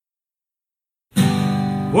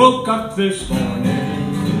Woke up this morning,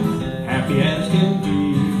 happy as can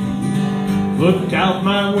be. Looked out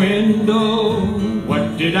my window,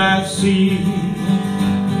 what did I see?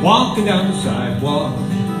 Walking down the sidewalk,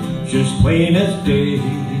 just plain as day.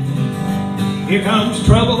 Here comes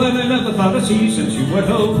trouble and I never thought I'd see since you went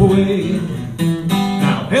away.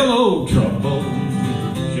 Now hello trouble,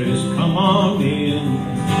 just come on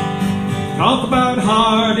in. Talk about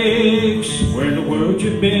heartaches, where in the world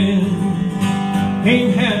you've been.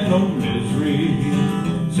 Ain't had no misery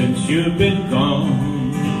since you've been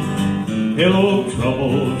gone. Hello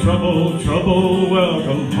trouble, trouble, trouble,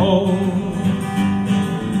 welcome home.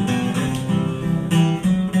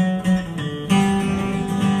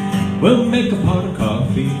 We'll make a pot of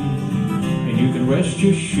coffee and you can rest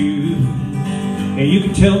your shoes. And you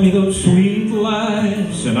can tell me those sweet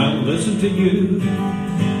lies and I'll listen to you.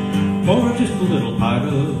 For just a little part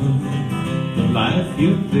of the life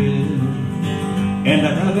you've lived. And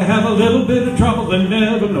I'd rather have a little bit of trouble than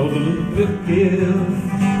never know the little bit give.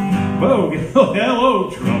 Whoa,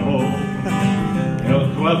 hello trouble,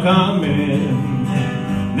 welcome in.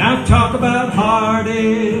 Now talk about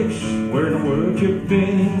heartaches, where in the world you've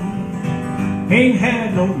been. Ain't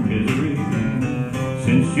had no misery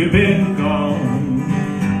since you've been gone.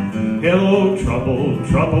 Hello trouble,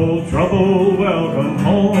 trouble, trouble, welcome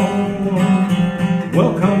home.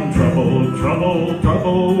 Welcome trouble, trouble,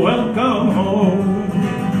 trouble, welcome home.